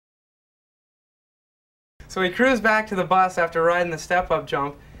So we cruised back to the bus after riding the step-up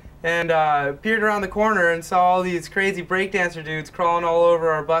jump and peered around the corner and saw all these crazy breakdancer dudes crawling all over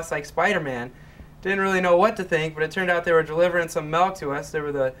our bus like Spider-Man. Didn't really know what to think, but it turned out they were delivering some milk to us. They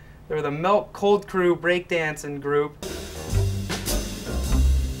were the Milk Cold Crew breakdancing group.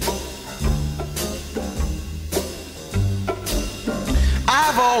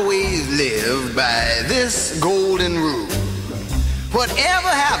 I've always lived by this golden rule. Whatever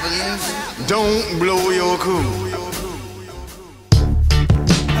happens, don't blow your cool.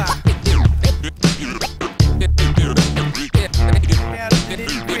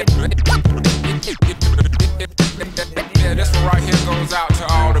 Yeah, this one right here goes out to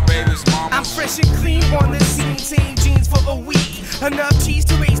all the babies' mamas. I'm fresh and clean on the scene, same jeans for a week. Enough cheese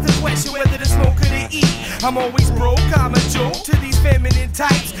to raise the question whether to smoke or to eat. I'm always broke, I'm a joke to these feminine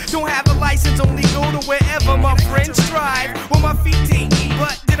types. Don't have a license, only go to wherever my friends drive. Well, my feet take me,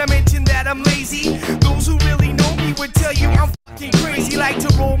 but did I mention that I'm lazy? Those who really know me would tell you I'm fucking crazy. Like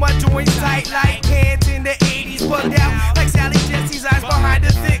to roll my joints tight like pants in the 80s. Bugged out like Sally Jesse's eyes behind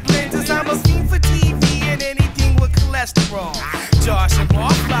the thick lenses. I'm a fiend for TV and anything with cholesterol. Josh and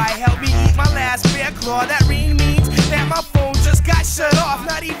Barfly helped me eat my last bear claw. That ring